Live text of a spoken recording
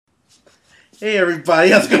Hey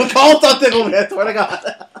everybody, how's it going? Call Don't Tickle Me, I swear to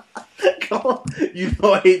God. You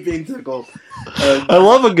know I hate being tickled. I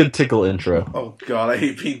love a good tickle intro. Oh God, I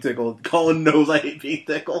hate being tickled. Colin knows I hate being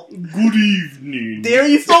tickled. Good evening.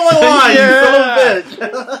 Damn, you stole my line, Yeah. you son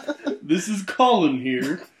of a bitch. This is Colin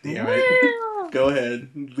here. Damn it. Go ahead,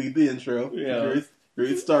 lead the intro. Yeah. You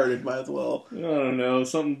already started, might as well. I don't know,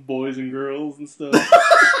 something boys and girls and stuff.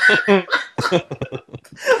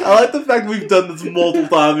 I like the fact we've done this multiple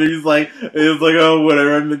times. He's like, oh,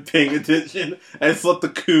 whatever, I've been paying attention. I just let the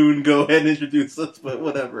coon go ahead and introduce us, but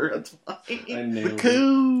whatever, that's fine. I nailed it.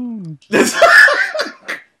 Coon.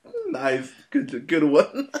 Nice, good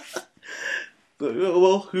one.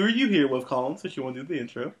 Well, who are you here with, Colin, since you want to do the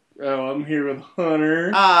intro? Oh, I'm here with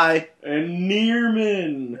Hunter Hi. and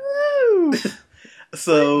Nearman.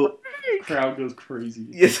 So, Crowd goes crazy.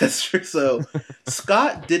 yes, that's true. So,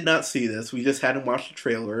 Scott did not see this. We just had him watch the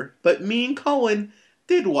trailer. But me and Colin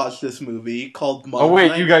did watch this movie called Mom. Oh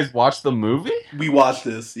wait, you guys watched the movie? We watched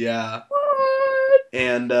this, yeah. What?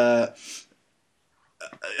 And,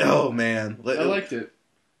 oh man. I liked it.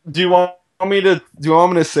 Do you want me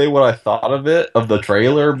to say what I thought of it, of the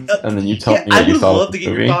trailer, and then you tell me I what you would thought love of to the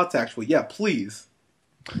get movie? your thoughts, actually. Yeah, please.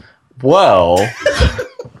 Well,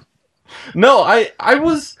 no,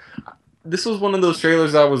 this was one of those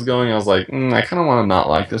trailers I was like, I kind of want to not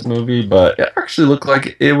like this movie, but it actually looked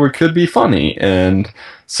like it could be funny and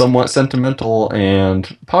somewhat sentimental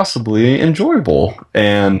and possibly enjoyable.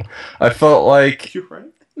 And I felt like You're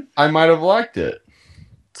right. I might have liked it.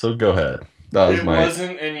 So go ahead. That was It my...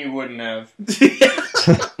 wasn't, and you wouldn't have.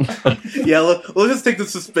 Yeah, let's just take the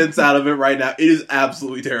suspense out of it right now. It is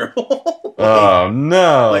absolutely terrible. Oh,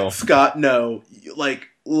 no. Like, Scott, no. Like,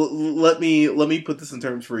 let me put this in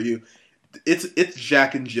terms for you. It's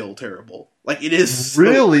Jack and Jill terrible. Like, it is so...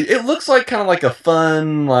 Really? It looks like kind of like a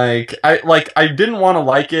fun, I didn't want to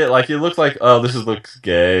like it. Like, it looked like, oh, looks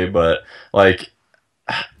gay, but, like,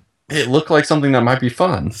 it looked like something that might be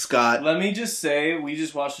fun. Scott. Let me just say, we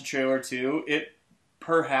just watched the trailer too. It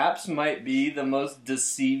perhaps might be the most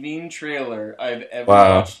deceiving trailer I've ever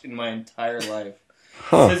watched in my entire life.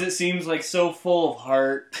 Because it seems like so full of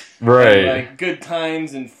heart, Right? and, like, good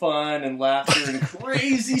times and fun and laughter and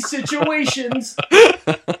crazy situations.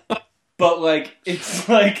 But like it's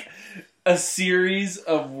like a series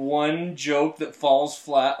of one joke that falls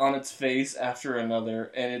flat on its face after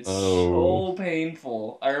another, and it's so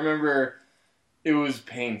painful. I remember it was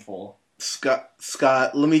painful.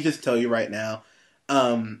 Scott, let me just tell you right now.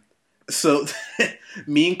 So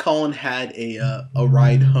me and Colin had a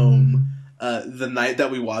ride home the night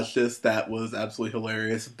that we watched this. That was absolutely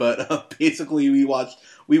hilarious. But basically, we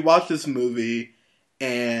watched this movie,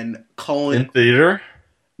 and Colin In theater?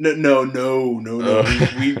 No. We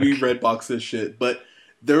Redbox this shit. But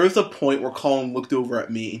there was a point where Colin looked over at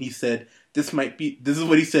me and he said, this is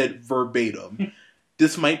what he said verbatim.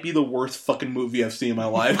 This might be the worst fucking movie I've seen in my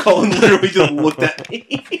life. Colin literally just looked at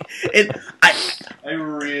me. And I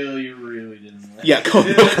really, really didn't like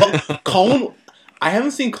it. Colin, I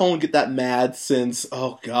haven't seen Colin get that mad since,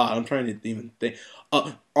 oh god, I'm trying to even think.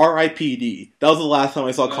 R.I.P.D. That was the last time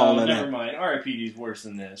I saw Colin. Never mind. R.I.P.D.'s worse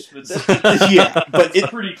than this. But yeah, but it's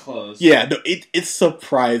pretty close. Yeah, no, it's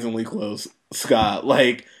surprisingly close, Scott.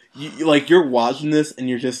 Like, you're watching this and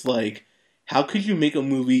you're just like, how could you make a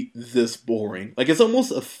movie this boring? Like, it's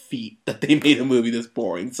almost a feat that they made a movie this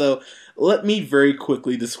boring. So, let me very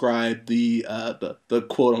quickly describe the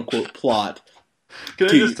quote unquote plot. Can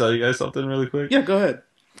I just tell you guys something really quick? Yeah, go ahead.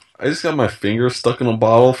 I just got my finger stuck in a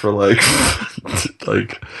bottle for like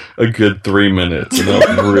a good 3 minutes, and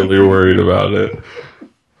I'm really worried about it.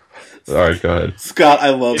 Alright, go ahead. Scott, I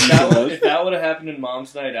love you so much. If that would have happened in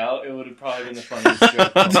Mom's Night Out, it would have probably been the funniest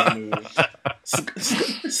joke in the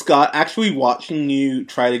movie. Scott, actually watching you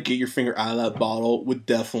try to get your finger out of that bottle would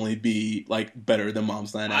definitely be like better than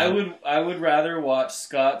Mom's Night Out. I would rather watch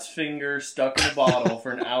Scott's finger stuck in a bottle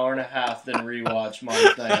for an hour and a half than rewatch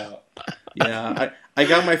Mom's Night Out. Yeah, I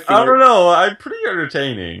got my finger... I don't know, I'm pretty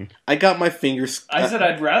entertaining. I got my fingers... I said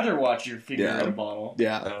I'd rather watch your finger in a bottle.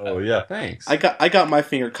 Yeah. Oh, yeah, thanks. I got my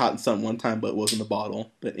finger caught in something one time, but it wasn't a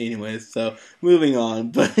bottle. But anyways, so, moving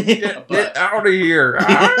on. But Get out of here!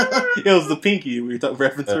 It was the pinky we were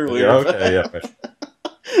referenced earlier. Okay, yeah.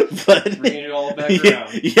 But, bringing it all back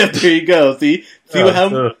around. Yeah, there you go. See what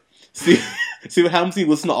happens? See what happens when you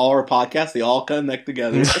listen to all our podcasts? They all connect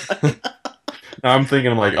together. I'm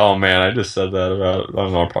thinking, like, oh man, I just said that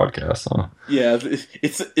on our podcast, huh? Yeah,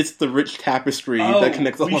 it's the rich tapestry that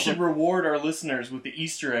connects all. We should reward our listeners with the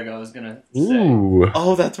Easter egg I was gonna say. Ooh.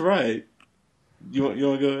 Oh, that's right. You want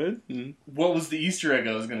to go ahead? What was the Easter egg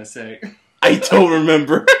I was gonna say? I don't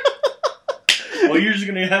remember. Well, you're just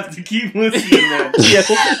gonna have to keep listening then. Yeah,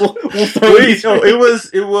 we'll throw Wait, no, it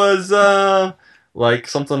was like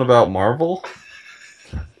something about Marvel.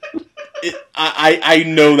 I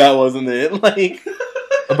know that wasn't it. Like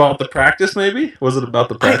About the practice, maybe? Was it about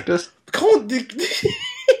the practice?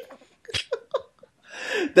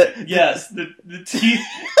 Yes, the teeth.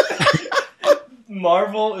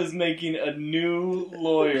 Marvel is making a new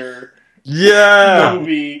lawyer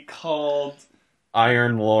movie called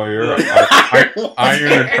Iron Lawyer,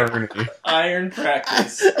 Iron Attorney, Iron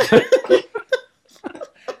Practice.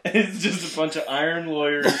 It's just a bunch of iron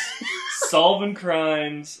lawyers solving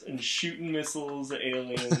crimes and shooting missiles at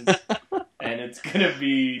aliens, and it's gonna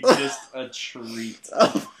be just a treat.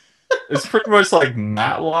 It's pretty much like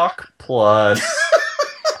Matlock plus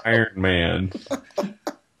Iron Man.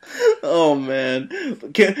 Oh man,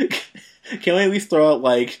 can we at least throw out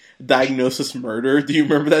like Diagnosis Murder? Do you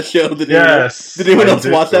remember that show? Did anyone else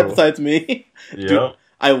watch that besides me? Yeah, Dude,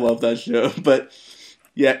 I love that show. But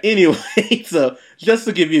yeah, anyway, so just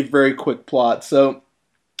to give you a very quick plot, so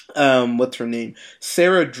what's her name?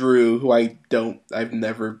 Sarah Drew, who I don't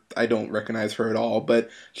recognize her at all, but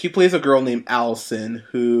she plays a girl named Allison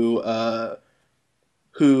who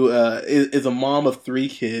is a mom of 3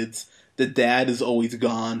 kids. The dad is always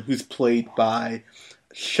gone, who's played by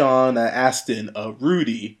Sean Astin,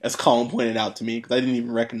 Rudy, as Colin pointed out to me, because I didn't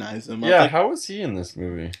even recognize him. Yeah, how was he in this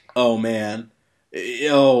movie? Oh man,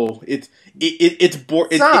 it's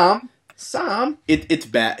Sam. It's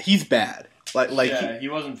bad. He's bad. He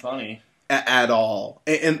wasn't funny at all.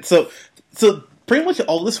 And so pretty much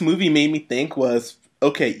all this movie made me think was,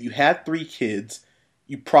 okay, you had 3 kids.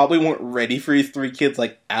 You probably weren't ready for these 3 kids,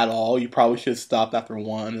 at all. You probably should have stopped after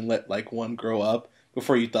 1 and let, one grow up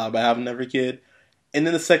before you thought about having every kid. And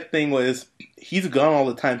then the second thing was, he's gone all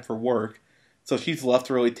the time for work, so she's left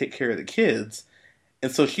to really take care of the kids.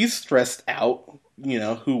 And so she's stressed out,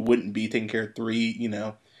 who wouldn't be taking care of 3,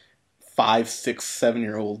 5, 6,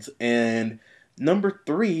 7-year-olds. And number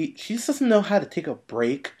 3, she just doesn't know how to take a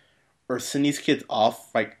break or send these kids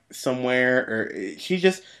off somewhere, or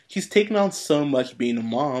she's taking on so much being a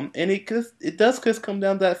mom, and it does just come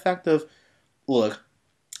down to that fact of, look,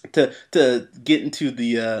 to get into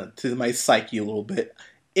the to my psyche a little bit.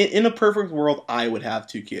 In a perfect world, I would have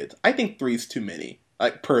 2 kids. I think 3 is too many.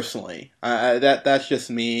 Personally, that's just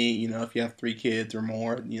me. If you have 3 kids or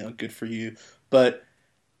more, good for you. But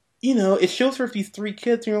it shows her these 3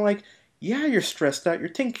 kids, and you're like, yeah, you're stressed out. You're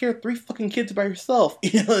taking care of 3 fucking kids by yourself.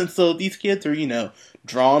 And so these kids are,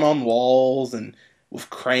 drawn on walls and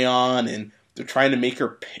with crayon, and they're trying to make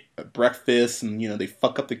her breakfast, and, they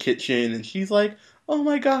fuck up the kitchen, and she's like, oh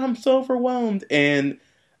my god, I'm so overwhelmed. And,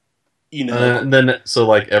 then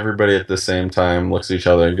everybody at the same time looks at each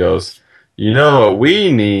other and goes, you know what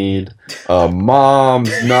we need? A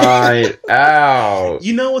mom's night out.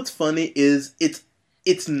 What's funny is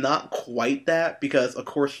it's not quite that, because of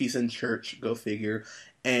course she's in church, go figure,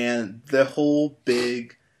 and the whole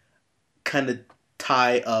big kind of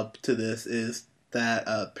tie up to this is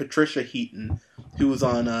that Patricia Heaton, who was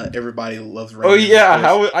on Everybody Loves Raymond. Oh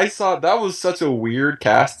yeah, I saw that was such a weird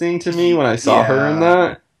casting to me when I saw her in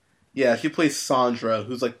that. Yeah, she plays Sandra,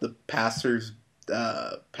 who's the pastor's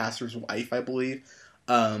wife, I believe.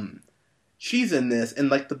 She's in this,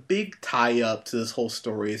 and the big tie up to this whole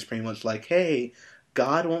story is pretty much hey,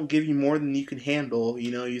 God won't give you more than you can handle.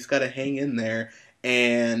 You just got to hang in there.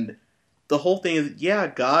 And the whole thing is, yeah,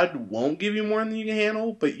 God won't give you more than you can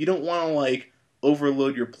handle, but you don't want to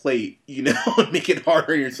overload your plate, and make it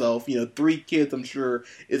harder on yourself. 3 kids, I'm sure,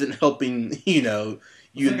 isn't helping. It's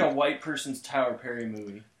like a white person's Tyler Perry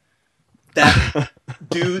movie. That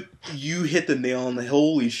dude, you hit the nail on the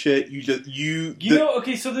holy shit.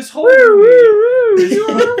 Okay, so this whole movie,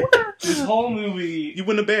 this whole movie, you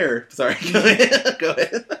win a bear. Sorry, go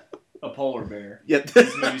ahead. A polar bear. Yeah,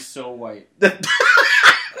 this movie's so white.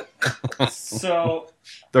 So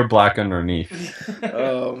they're black underneath.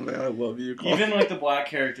 Oh man, I love you. Colin. Even the black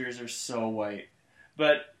characters are so white,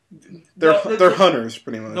 but they're hunters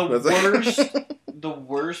pretty much. The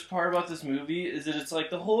worst part about this movie is that it's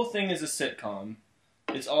the whole thing is a sitcom.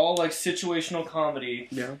 It's all situational comedy.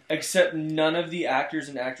 Yeah. Except none of the actors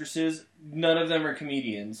and actresses, none of them are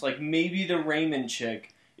comedians. Maybe the Raymond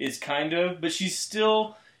chick is but she's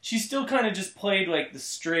still kind of just played the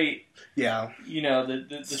straight. Yeah.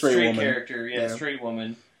 The straight character. Yeah, straight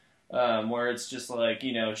woman. Where it's just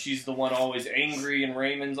she's the one always angry, and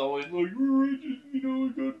Raymond's always I got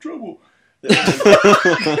in trouble.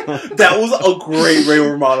 That was a great Ray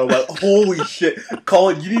Romano. Holy shit,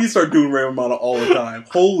 Colin, you need to start doing Ray Romano all the time.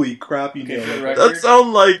 Holy crap, you nailed it. That sounds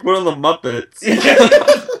like one of the Muppets.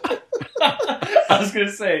 I was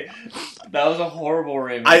gonna say, That was a horrible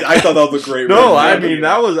remake. I thought that was a great. No, remake.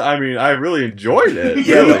 I really enjoyed it.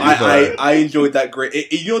 Yeah, really, no, I enjoyed that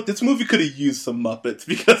great. You know what? This movie could have used some Muppets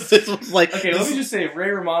because this was like. Okay, let me just say, if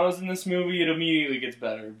Ray Romano's in this movie, it immediately gets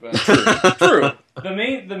better. But True. The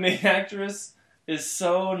main actress is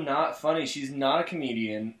so not funny. She's not a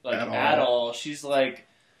comedian, like at all. She's like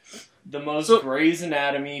the most Grey's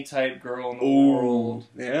Anatomy type girl in the world.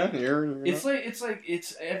 Yeah,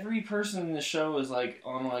 It's every person in the show is like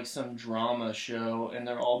on like some drama show, and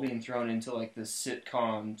they're all being thrown into like this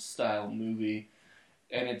sitcom style movie,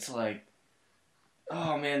 and it's like,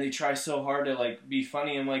 oh man, they try so hard to like be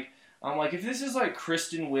funny. I'm like, if this is like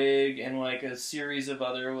Kristen Wiig and like a series of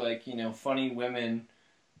other like funny women,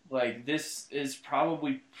 like this is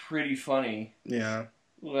probably pretty funny. Yeah.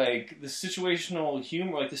 Like the situational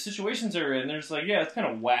humor, like the situations they're in, there's like, yeah, it's kind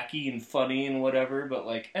of wacky and funny and whatever, but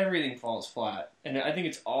like everything falls flat, and I think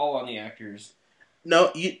it's all on the actors.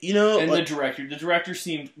 No, you know, and like, the director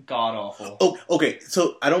seemed god awful. Oh, okay.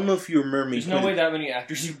 So I don't know if you remember me. There's no way that many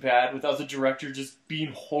actors are bad without the director just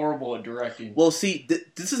being horrible at directing. Well, see,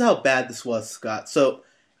 this is how bad this was, Scott. So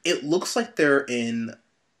it looks like they're in,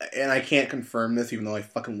 and I can't confirm this, even though I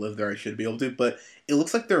fucking live there. I should be able to, but it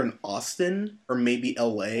looks like they're in Austin or maybe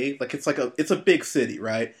LA. Like it's a big city,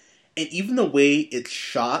 right? And even the way it's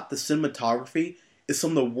shot, the cinematography is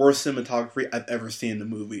some of the worst cinematography I've ever seen in a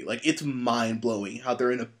movie. Like, it's mind blowing how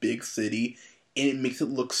they're in a big city, and it makes it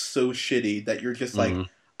look so shitty that you're just like,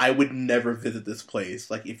 I would never visit this place.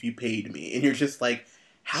 Like, if you paid me, and you're just like,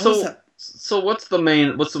 how is that? So what's the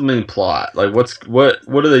main plot? Like what's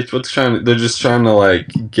trying? They're just trying to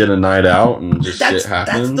like get a night out and just shit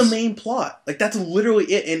happens. That's the main plot. Like that's literally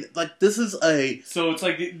it. And like this is so it's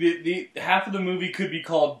like the half of the movie could be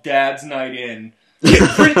called Dad's Night In.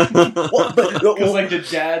 Because like the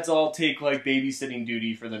dads all take like babysitting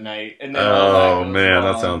duty for the night, and then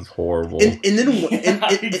that sounds horrible. And then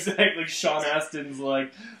exactly, like Sean Astin's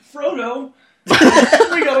like, Frodo,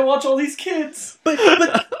 we gotta watch all these kids. But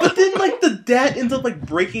then like the dad ends up like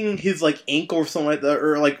breaking his like ankle or something like that,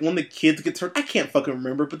 or like one of the kids gets hurt. I can't fucking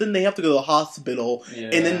remember. But then they have to go to the hospital,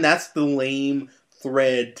 and then that's the lame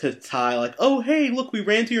thread to tie, like, oh hey, look, we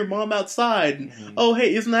ran to your mom outside, and, oh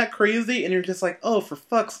hey, isn't that crazy? And you're just like, oh, for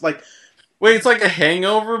fuck's like, wait, it's like a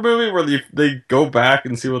Hangover movie where they go back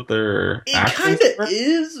and see what their it kind of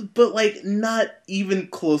is, but like not even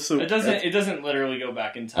closer. It doesn't literally go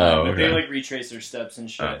back in time, but they like retrace their steps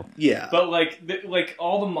and shit. Yeah, but like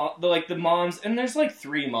all the moms, and there's like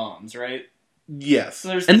 3 moms, right? Yes.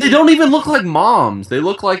 So and they don't even look like moms. They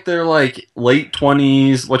look like they're like late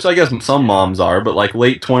 20s, which I guess some moms are, but like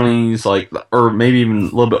late 20s, like, or maybe even a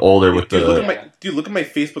little bit older with look at my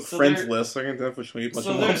Facebook friends list. I can definitely show you a bunch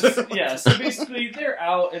of moms. Yeah, so basically they're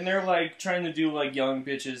out and they're like trying to do like young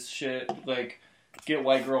bitches shit, like get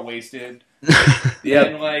white girl wasted. Yeah,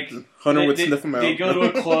 and like Hunter would sniff them out. They go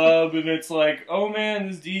to a club and it's like, oh man,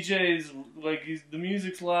 this DJ's like the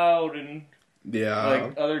music's loud and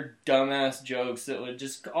like other dumbass jokes that would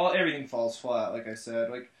just everything falls flat. Like I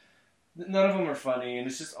said, like none of them are funny, and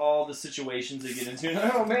it's just all the situations they get into.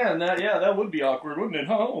 And, oh man, that would be awkward, wouldn't it?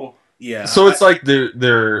 Oh yeah. So it's like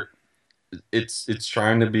it's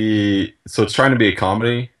trying to be a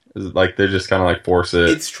comedy. Is it like they're just kind of like force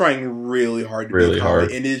it? It's trying really hard to be a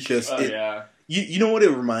comedy, and it's just You know what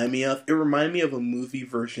it reminded me of? It reminded me of a movie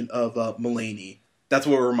version of Mulaney. That's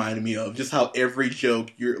what it reminded me of. Just how every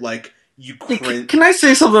joke you're like. Can I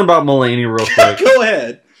say something about Mulaney real quick? Go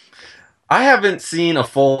ahead. I haven't seen a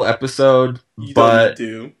full episode, but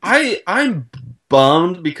I'm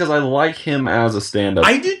bummed because I like him as a stand-up.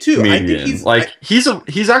 I do too. Comedian. I think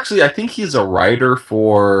he's actually I think he's a writer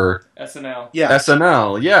for SNL. Yeah,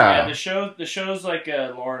 SNL. Yeah. Yeah, the show's like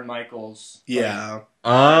Lauren Michaels. Yeah.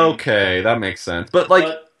 Okay, that makes sense. But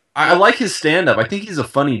I like his stand-up. I think he's a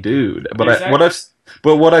funny dude.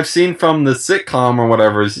 But what I've seen from the sitcom or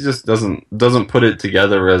whatever is he just doesn't put it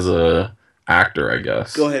together as a actor, I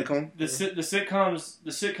guess. Go ahead, Colin. The sitcom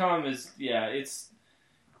is it's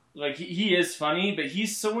like he is funny, but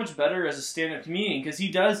he's so much better as a stand-up comedian because he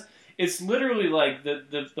does. It's literally like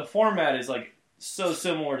the format is like so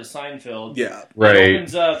similar to Seinfeld. Yeah, right. He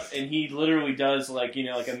opens up and he literally does like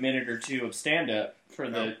like a minute or two of stand-up for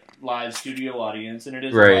the live studio audience, and it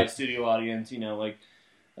is a live studio audience.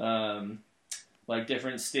 Like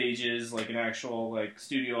different stages, like an actual like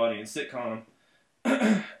studio audience sitcom.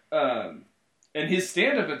 And his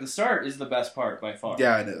stand-up at the start is the best part by far.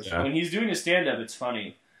 Yeah, it is. Yeah. When he's doing a stand-up, it's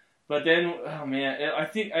funny. But then, oh man, I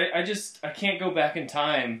think I can't go back in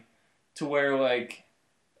time to where like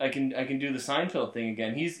I can do the Seinfeld thing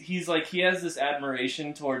again. He's like, he has this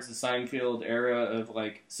admiration towards the Seinfeld era of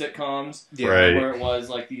like sitcoms, Right. where it was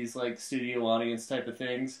like these like studio audience type of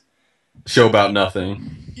things. Show about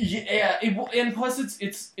nothing. Yeah, and plus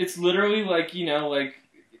it's literally like, you know, like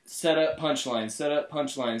set up punchline, set up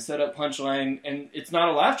punchline, set up punchline, and it's not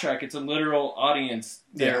a laugh track. It's a literal audience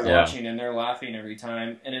there watching, and they're laughing every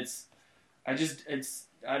time. And I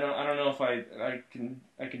don't know if I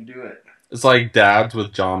can do it. It's like Dads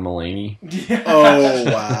with John Mulaney. Yeah. Oh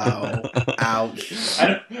wow! Ouch.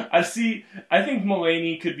 I think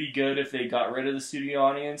Mulaney could be good if they got rid of the studio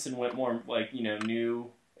audience and went more like, you know,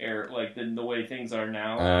 new air, like the way things are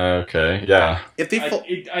now. Okay, yeah. If they,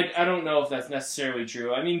 I don't know if that's necessarily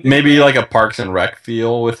true. I mean, Maybe like a Parks and Rec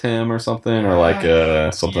feel with him or something, or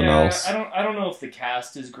like something else. I don't know if the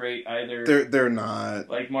cast is great either. they're not.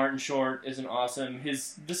 Like Martin Short isn't awesome.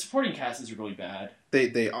 The supporting cast is really bad.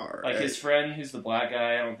 They are. Like his friend, who's the black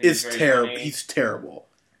guy, I don't think is he's very terrible. funny. He's terrible.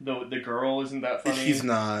 The girl isn't that funny. He's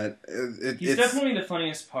not. He's definitely the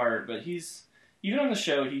funniest part, but even on the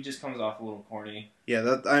show, he just comes off a little corny.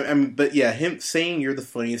 Yeah, but yeah, him saying you're the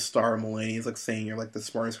funniest star of Mulaney is like saying you're like the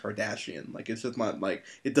smartest Kardashian. Like, it's just not like,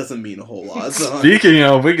 it doesn't mean a whole lot. So. Speaking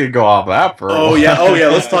of, we could go off that for. Oh yeah,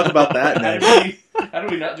 let's talk about that next. How do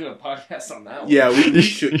we not do a podcast on that one? Yeah, we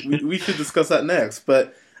should discuss that next.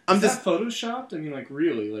 But Is that photoshopped? I mean, like,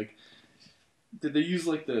 really, like, did they use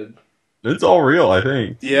like the? It's all real, I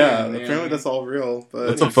think. Yeah, apparently that's all real. But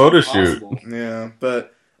it's a photo shoot. Yeah,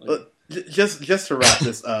 but just to wrap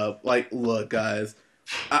this up, like, look, guys,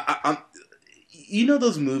 I'm you know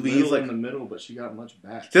those movies Little like in the middle, but she got much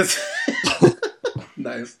back. just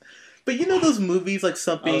nice. But you know those movies like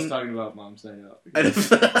something. I was talking about Mom's Night Out.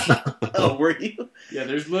 Oh, were you? Yeah,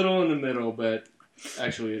 there's little in the middle, but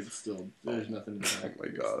actually, it's still there's nothing in the back. Oh my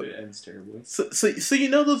god, it ends terribly. So you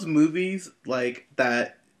know those movies like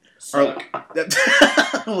that Suck.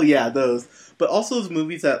 well, yeah, those. But also those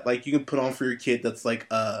movies that like you can put on for your kid. That's like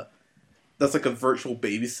a virtual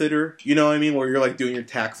babysitter. You know what I mean? Where you're like doing your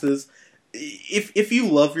taxes. If you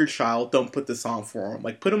love your child, don't put this on for them.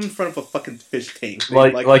 Like, put them in front of a fucking fish tank.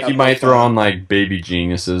 Like you might throw on like Baby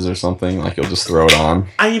Geniuses or something. Like you'll just throw it on.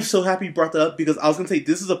 I am so happy you brought that up because I was gonna say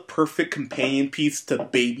this is a perfect companion piece to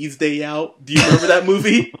Baby's Day Out. Do you remember that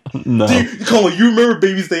movie? No. Colin, you remember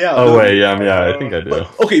Baby's Day Out? Oh wait, yeah, I think I do.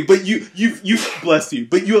 But you bless you.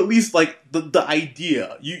 But you at least like the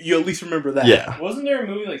idea. You at least remember that. Yeah. Wasn't there a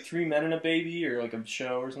movie like 3 Men and a Baby or like a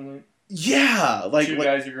show or something? Yeah, like Two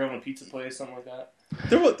guys who grow in a pizza place, something like that.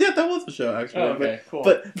 That was a show actually. Oh, okay, cool.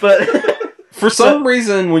 But for some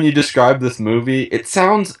reason, when you describe this movie, it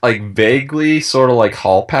sounds like vaguely sort of like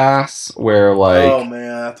Hall Pass, where like oh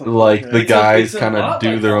man, like the guys it's kind of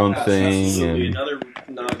do like their own Hall Pass. thing. That's And, another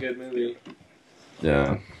not good movie.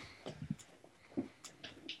 yeah.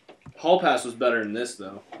 Hall Pass was better than this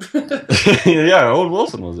though. Yeah, Owen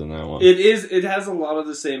Wilson was in that one. It has a lot of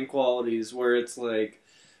the same qualities where it's like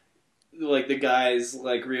the guys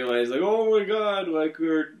like realize like, oh my god, like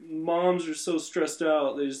our moms are so stressed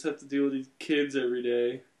out, they just have to deal with these kids every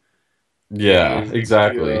day. Yeah, And,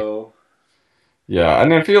 exactly. you know, Yeah,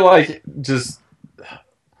 and I feel like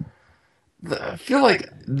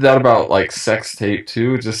that about like Sex Tape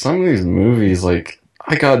too. Just some of these movies, like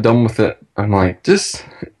I got done with it. I'm like, just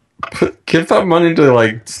give that money to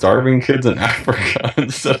like starving kids in Africa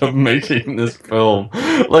instead of making this film.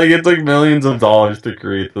 Like it took millions of dollars to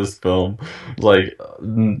create this film. Like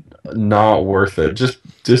not worth it.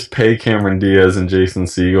 Just pay Cameron Diaz and Jason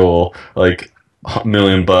Segel like $1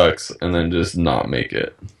 million and then just not make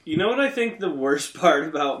it. You know what I think the worst part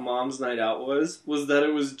about Mom's Night Out was that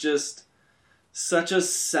it was just such a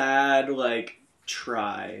sad like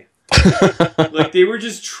try. Like they were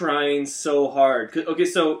just trying so hard. Okay,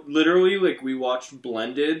 so literally, like we watched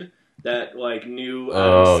Blended, that like new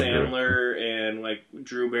Adam Sandler and like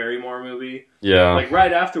Drew Barrymore movie. Yeah. Like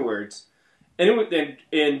right afterwards,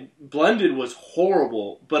 and Blended was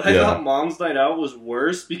horrible. But I thought Mom's Night Out was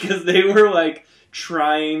worse because they were like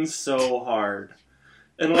trying so hard.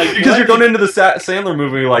 And like because you're going into the Sandler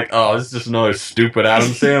movie, you're like, oh, this is just another stupid Adam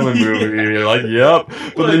Sandler movie. You're like, yep.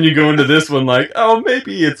 But then you go into this one like, oh,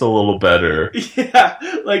 maybe it's a little better. Yeah,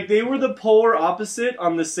 like they were the polar opposite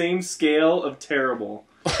on the same scale of terrible.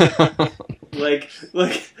 like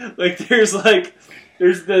there's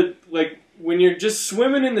the like when you're just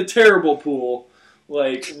swimming in the terrible pool,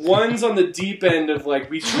 like one's on the deep end of like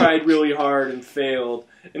we tried really hard and failed.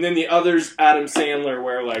 And then the other's Adam Sandler,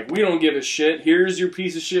 where like we don't give a shit. Here's your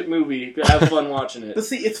piece of shit movie. Have fun watching it. But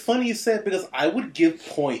see, it's funny you said because I would give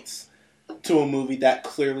points to a movie that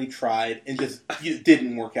clearly tried and just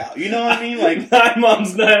didn't work out. You know what I mean? Like not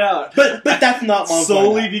Mom's Night Out. But that's not Mom's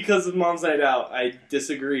solely Night Out. because of Mom's Night Out. I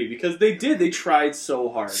disagree because they did. They tried so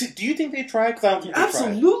hard. Do you think they tried? 'Cause I don't think they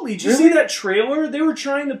Absolutely. Did you Really? see that trailer? They were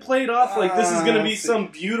trying to play it off like this is going to be some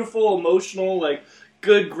beautiful, emotional, like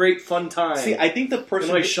good, great, fun time. See, I think the person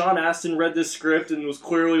and like Sean Astin read this script and was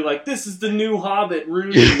clearly like, "This is the new Hobbit,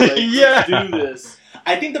 Rudy. Like, let's do this."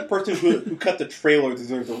 I think the person who cut the trailer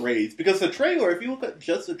deserves a raise because the trailer, if you look at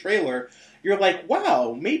just the trailer, you're like,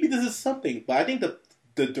 wow, maybe this is something. But I think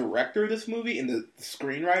the director of this movie and the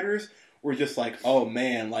screenwriters were just like, oh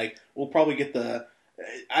man, like we'll probably get the.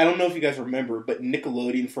 I don't know if you guys remember, but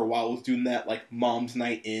Nickelodeon for a while was doing that like Mom's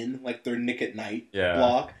Night In, like their Nick at Night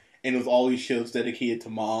block, and it was all these shows dedicated to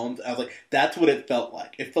moms. I was like, that's what it felt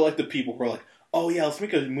like. It felt like the people were like, oh yeah, let's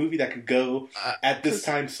make a movie that could go at this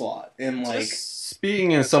time slot, and like.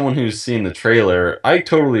 Speaking as someone who's seen the trailer, I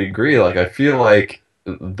totally agree. Like, I feel like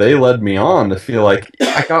they led me on to feel like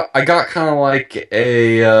I got kind of like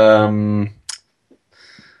a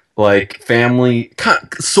like family,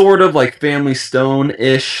 sort of like Family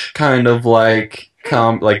Stone-ish kind of like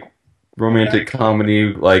like romantic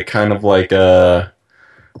comedy, like kind of like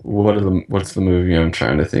what's the movie I'm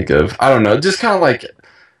trying to think of? I don't know, just kind of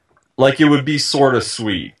like it would be sort of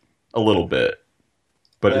sweet a little bit.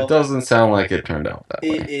 But it doesn't sound like it turned out that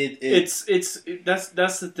way.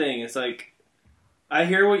 That's the thing. It's like, I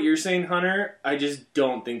hear what you're saying, Hunter. I just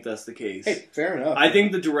don't think that's the case. Hey, fair enough. I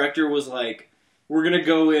think the director was like, we're gonna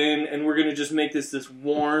go in and we're gonna just make this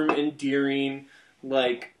warm, endearing,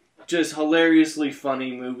 like just hilariously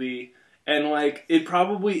funny movie. And like, it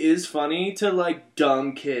probably is funny to like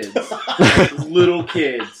dumb kids, little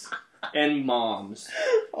kids, and moms,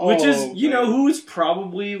 which is you know who's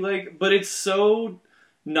probably like, but it's so.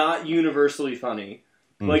 Not universally funny.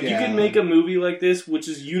 Like, you can make a movie like this, which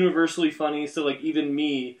is universally funny, so, like, even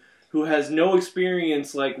me, who has no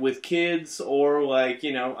experience, like, with kids, or, like,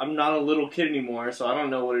 you know, I'm not a little kid anymore, so I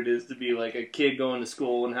don't know what it is to be, like, a kid going to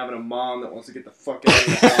school and having a mom that wants to get the fuck out of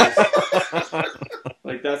the house.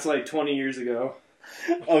 Like, that's, like, 20 years ago.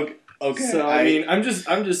 Okay. So I mean, I'm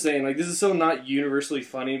just saying, like, this is so not universally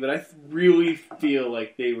funny, but I really feel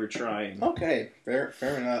like they were trying. Okay, fair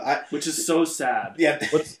enough. Which is so sad. Yeah.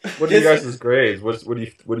 What are you guys' grades? What do you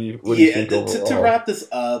think overall? To wrap this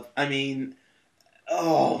up, I mean,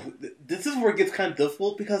 this is where it gets kind of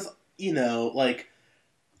difficult because you know, like,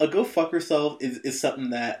 a Go Fuck Yourself is something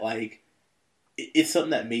that like it's something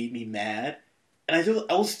that made me mad. And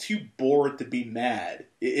I was too bored to be mad,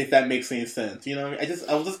 if that makes any sense. You know what I mean?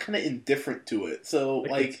 I was just kind of indifferent to it. So,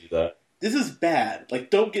 like, this is bad. Like,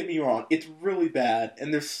 don't get me wrong. It's really bad.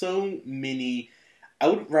 And there's so many... I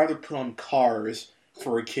would rather put on Cars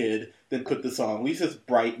for a kid than put this on. At least it's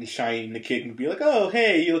bright and shiny, and the kid can be like, oh,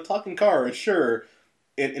 hey, you know, talking Cars, sure.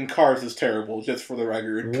 And Cars is terrible, just for the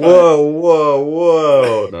record. But,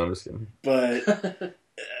 whoa. No, I'm just kidding. But...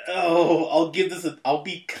 I'll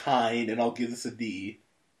be kind and I'll give this a D.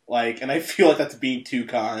 Like, and I feel like that's being too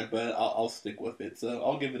kind, but I'll stick with it. So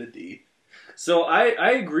I'll give it a D. So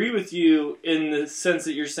I agree with you in the sense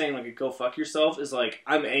that you're saying, like, a Go Fuck Yourself is like,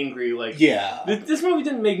 I'm angry. Like, yeah. This movie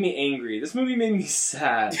didn't make me angry. This movie made me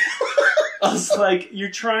sad. I was like,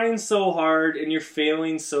 you're trying so hard and you're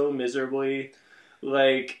failing so miserably.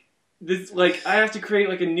 Like, this, like, I have to create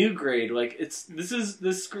like a new grade. Like,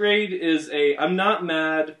 this grade is I'm not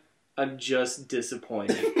mad, I'm just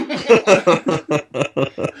disappointed.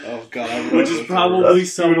 Oh god. Which is probably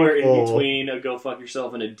somewhere in between a Go Fuck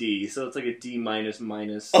Yourself and a D. So it's like a D minus.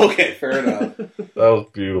 Okay, fair enough. That was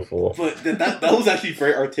beautiful. But that was actually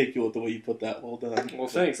very articulate the way you put that. Well done. Well,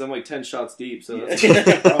 thanks. I'm like 10 shots deep, so that's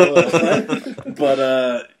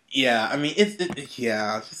But yeah, I mean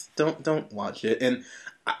just don't watch it. And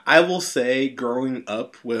I will say, growing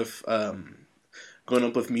up with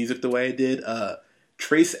music the way I did,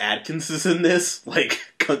 Trace Adkins is in this, like,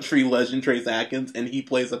 country legend Trace Adkins, and he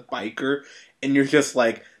plays a biker, and you're just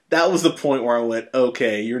like, that was the point where I went,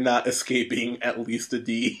 okay, you're not escaping at least a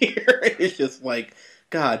D here. It's just like,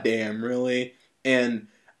 god damn, really? And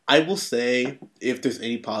I will say, if there's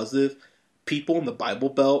any positive, people in the Bible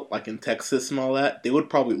Belt, like in Texas and all that, they would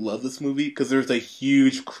probably love this movie because there's a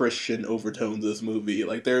huge Christian overtone to this movie.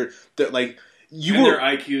 Like they're like their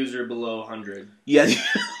IQs are below 100. Yeah,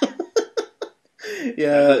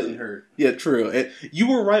 yeah, that doesn't hurt. Yeah, true. And you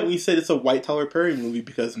were right when you said it's a white Tyler Perry movie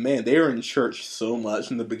because man, they are in church so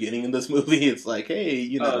much in the beginning of this movie. It's like, hey,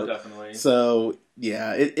 you know, oh, definitely. So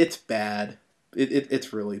yeah, it's bad.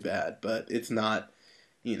 It's really bad, but it's not.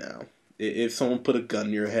 You know, if someone put a gun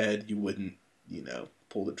in your head, you wouldn't, you know,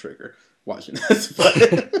 pull the trigger watching this.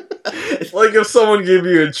 But Like, if someone gave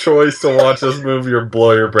you a choice to watch this movie or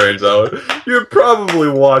blow your brains out, you'd probably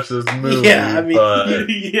watch this movie. Yeah, I mean, but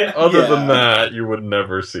Yeah. other than that, you would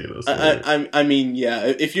never see this movie. I mean, yeah.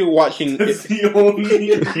 If you're watching, That's the only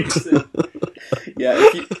reason. yeah,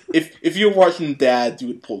 if you're watching Dads, you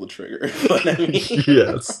would pull the trigger. But I mean,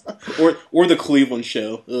 Yes. or the Cleveland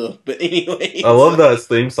Show. Ugh. But anyway, I love that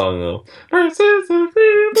theme song, though.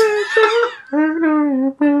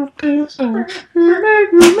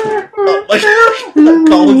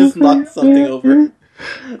 Colin just knocked something over.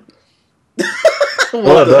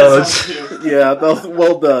 Well done. Yeah, that was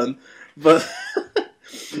well done. But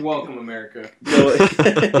You're welcome, America.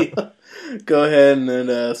 go ahead and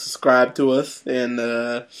subscribe to us. And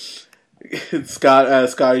Scott,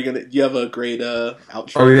 you have a great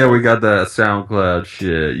outro. Oh yeah, we got that SoundCloud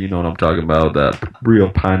shit. You know what I'm talking about? That Real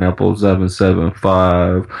Pineapple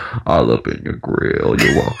 775 all up in your grill.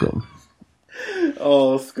 You're welcome.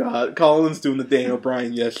 Oh, Scott, Colin's doing the Daniel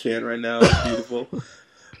Bryan yes chant right now. It's beautiful.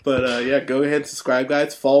 But yeah, go ahead and subscribe,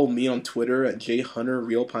 guys. Follow me on Twitter at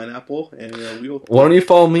jhunterrealpineapple, and we'll. Why don't you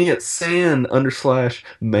follow me at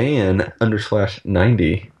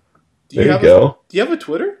san_man_90? There you go. Do you have a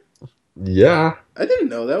Twitter? Yeah. I didn't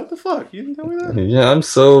know that. What the fuck? You didn't tell me that? Yeah, I'm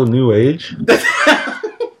so new age.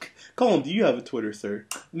 Colin, do you have a Twitter, sir?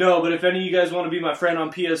 No, but if any of you guys want to be my friend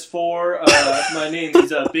on PS4, my name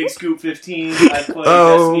is Big Scoop 15. I play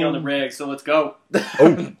Destiny on the reg, so let's go.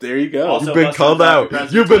 Oh, there you go. Also, you've been Must called Have out.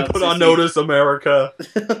 Dr. You've been put 2016. on notice, America.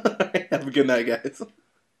 Have a good night, guys.